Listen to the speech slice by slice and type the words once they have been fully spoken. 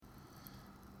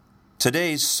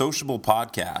Today's sociable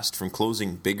podcast from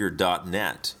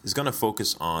closingbigger.net is going to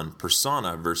focus on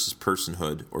persona versus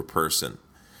personhood or person.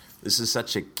 This is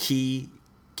such a key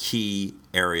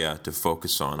area to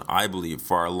focus on, I believe,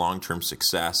 for our long-term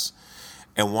success.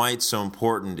 And why it's so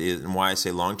important is, and why I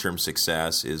say long-term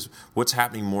success is what's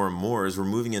happening more and more is we're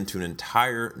moving into an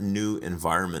entire new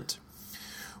environment.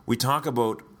 We talk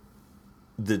about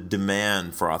the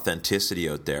demand for authenticity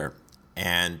out there.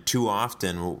 And too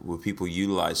often, what people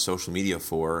utilize social media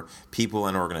for, people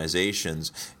and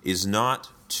organizations, is not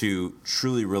to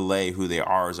truly relay who they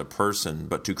are as a person,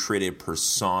 but to create a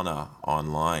persona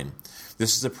online.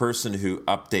 This is a person who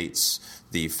updates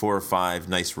the 4 or 5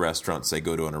 nice restaurants they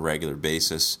go to on a regular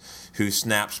basis, who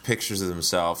snaps pictures of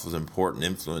themselves with important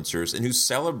influencers, and who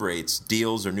celebrates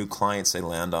deals or new clients they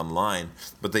land online,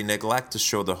 but they neglect to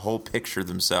show the whole picture of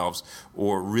themselves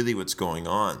or really what's going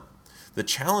on. The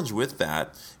challenge with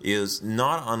that is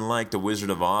not unlike the Wizard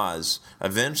of Oz.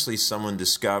 Eventually someone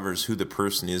discovers who the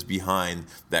person is behind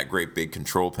that great big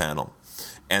control panel.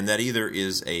 And that either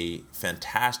is a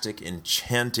fantastic,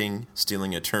 enchanting,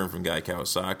 stealing a term from Guy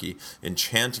Kawasaki,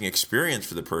 enchanting experience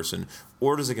for the person,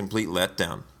 or it is a complete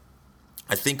letdown.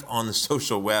 I think on the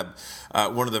social web,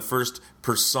 one of the first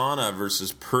persona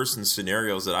versus person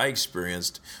scenarios that I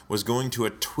experienced was going to a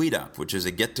tweet up, which is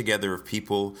a get-together of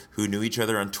people who knew each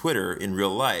other on Twitter in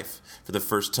real life for the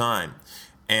first time.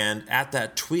 And at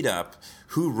that tweet up,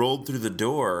 who rolled through the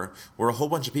door were a whole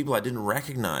bunch of people I didn't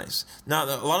recognize. Now,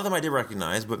 a lot of them I did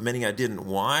recognize, but many I didn't.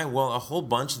 Why? Well, a whole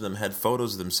bunch of them had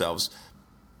photos of themselves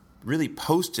really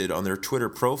posted on their Twitter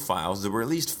profiles that were at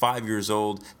least 5 years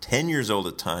old, 10 years old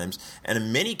at times, and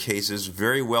in many cases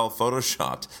very well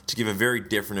photoshopped to give a very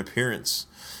different appearance.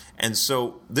 And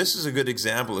so this is a good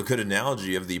example, a good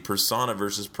analogy of the persona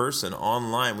versus person.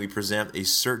 Online, we present a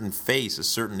certain face, a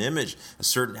certain image, a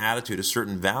certain attitude, a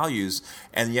certain values,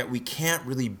 and yet we can't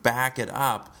really back it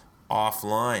up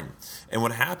offline. And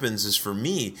what happens is, for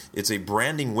me, it's a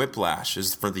branding whiplash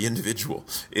is for the individual,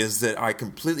 is that I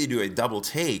completely do a double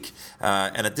take,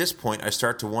 and at this point I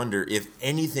start to wonder if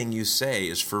anything you say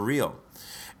is for real.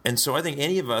 And so I think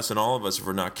any of us and all of us, if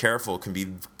we're not careful, can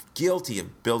be guilty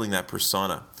of building that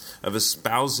persona, of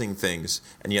espousing things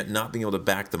and yet not being able to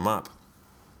back them up.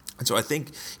 And so I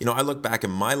think, I look back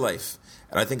in my life,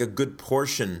 and I think a good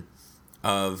portion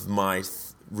of my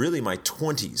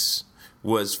 20s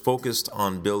was focused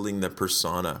on building the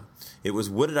persona. It was,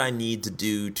 what did I need to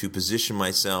do to position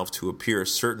myself to appear a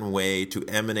certain way, to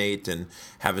emanate and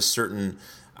have a certain,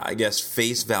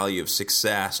 face value of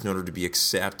success in order to be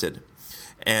accepted.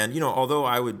 And, although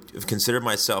I would have considered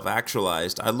myself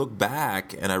actualized, I look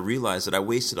back and I realize that I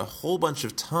wasted a whole bunch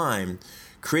of time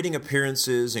creating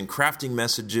appearances and crafting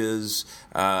messages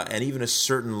and even a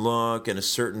certain look and a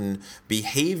certain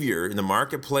behavior in the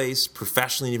marketplace,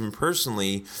 professionally and even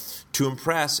personally, to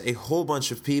impress a whole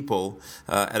bunch of people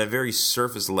at a very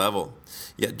surface level.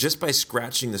 Yet just by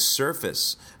scratching the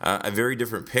surface, a very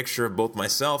different picture of both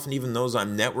myself and even those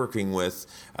I'm networking with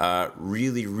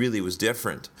really was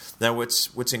different. Now,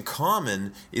 what's in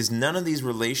common is none of these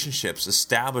relationships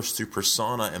established through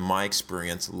persona, in my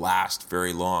experience, last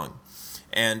very long.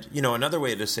 And, another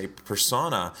way to say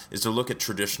persona is to look at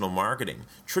traditional marketing.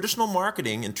 Traditional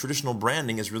marketing and traditional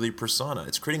branding is really persona.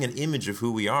 It's creating an image of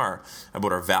who we are,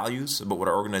 about our values, about what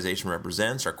our organization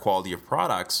represents, our quality of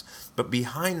products. But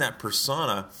behind that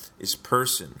persona is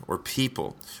person or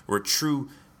people or true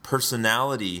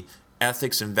personality,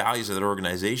 ethics and values of that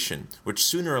organization, which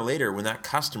sooner or later, when that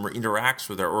customer interacts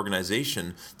with our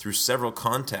organization through several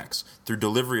contexts, through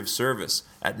delivery of service,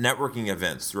 at networking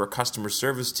events, through our customer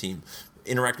service team,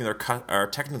 interacting with our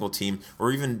technical team,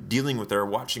 or even dealing with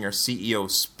watching our CEO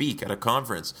speak at a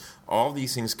conference, all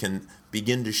these things can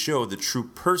begin to show the true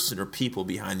person or people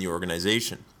behind the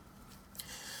organization.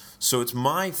 So it's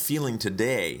my feeling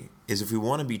today is if we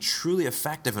want to be truly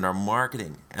effective in our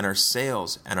marketing and our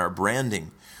sales and our branding,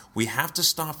 we have to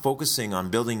stop focusing on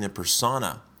building the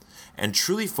persona and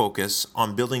truly focus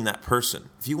on building that person.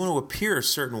 If you want to appear a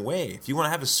certain way, if you want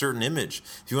to have a certain image,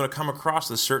 if you want to come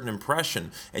across a certain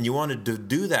impression, and you want to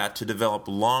do that to develop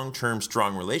long-term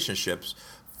strong relationships,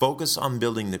 focus on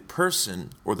building the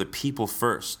person or the people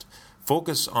first.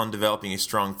 Focus on developing a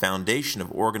strong foundation of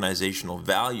organizational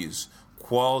values,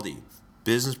 quality,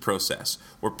 business process,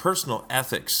 or personal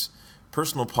ethics,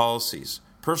 personal policies,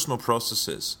 personal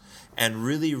processes, and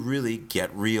really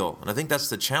get real. And I think that's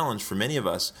the challenge for many of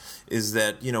us, is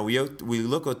that we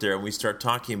look out there and we start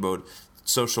talking about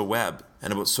social web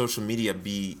and about social media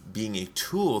being a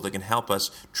tool that can help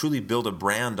us truly build a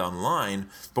brand online.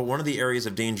 But one of the areas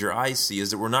of danger I see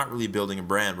is that we're not really building a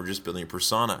brand, we're just building a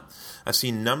persona. I've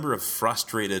seen a number of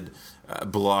frustrated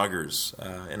bloggers,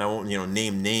 and I won't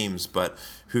name names, but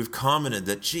who've commented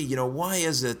that, gee, why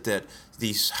is it that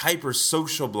these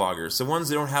hyper-social bloggers, the ones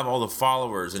that don't have all the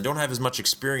followers and don't have as much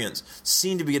experience,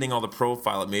 seem to be getting all the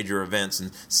profile at major events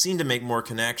and seem to make more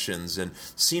connections and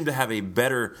seem to have a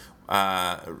better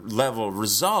level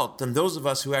result than those of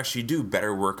us who actually do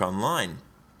better work online?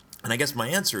 And I guess my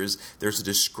answer is there's a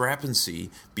discrepancy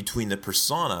between the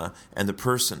persona and the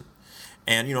person.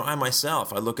 And, I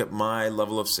myself, I look at my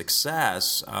level of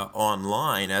success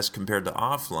online as compared to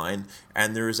offline,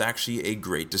 and there is actually a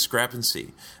great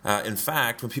discrepancy. In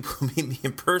fact, when people meet me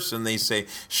in person, they say,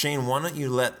 Shane, why don't you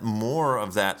let more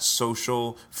of that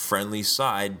social, friendly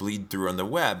side bleed through on the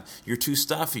web? You're too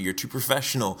stuffy. You're too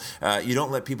professional. You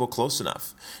don't let people close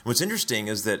enough. And what's interesting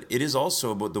is that it is also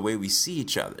about the way we see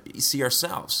each other, see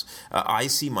ourselves. I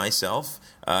see myself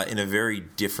in a very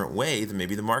different way than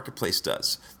maybe the marketplace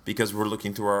does, because we're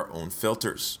looking through our own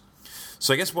filters.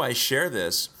 So I guess why I share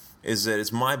this is that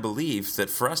it's my belief that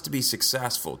for us to be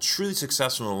successful, truly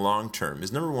successful in the long term,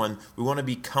 is number one, we want to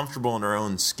be comfortable in our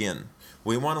own skin.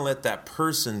 We want to let that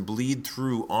person bleed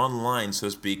through online, so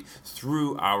to speak,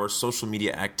 through our social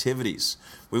media activities.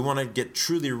 We want to get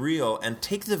truly real and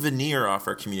take the veneer off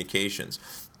our communications.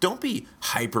 Don't be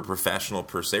hyper-professional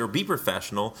per se, or be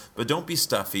professional, but don't be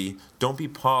stuffy, don't be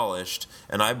polished,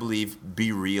 and I believe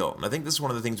be real. And I think this is one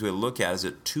of the things we look at is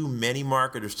that too many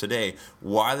marketers today,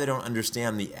 why they don't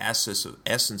understand the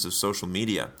essence of social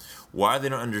media, why they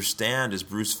don't understand, as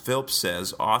Bruce Phillips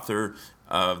says, author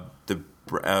of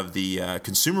the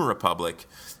Consumer Republic,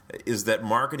 is that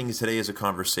marketing today is a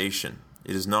conversation.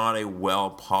 It is not a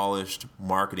well-polished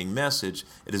marketing message.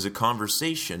 It is a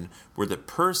conversation where the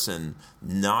person,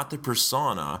 not the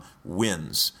persona,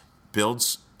 wins,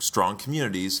 builds strong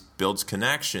communities, builds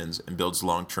connections, and builds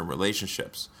long-term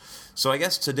relationships. So I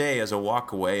guess today, as I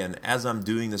walk away and as I'm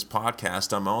doing this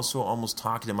podcast, I'm also almost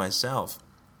talking to myself.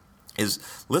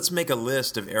 Let's make a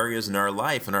list of areas in our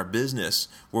life and our business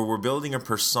where we're building a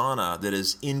persona that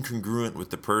is incongruent with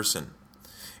the person.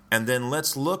 And then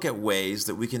let's look at ways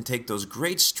that we can take those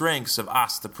great strengths of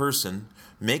us, the person,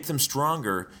 make them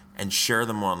stronger, and share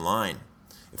them online.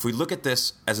 If we look at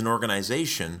this as an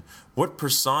organization, what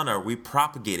persona are we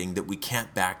propagating that we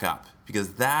can't back up?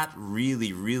 Because that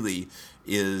really, really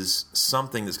is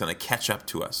something that's going to catch up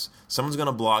to us. Someone's going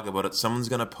to blog about it, someone's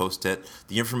going to post it,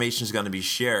 the information is going to be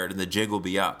shared, and the jig will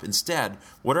be up. Instead,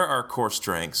 what are our core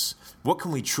strengths? What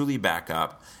can we truly back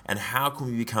up? And how can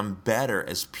we become better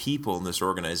as people in this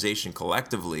organization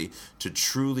collectively to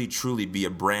truly, truly be a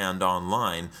brand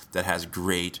online that has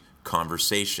great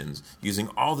conversations using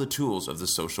all the tools of the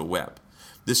social web?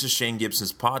 This is Shane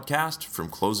Gibson's podcast from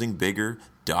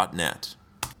closingbigger.net.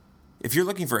 If you're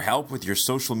looking for help with your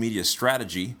social media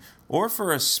strategy or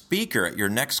for a speaker at your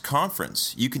next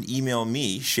conference, you can email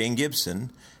me, Shane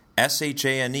Gibson,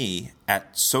 SHANE,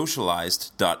 at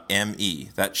socialized.me.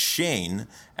 That's Shane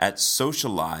at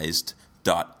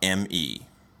socialized.me.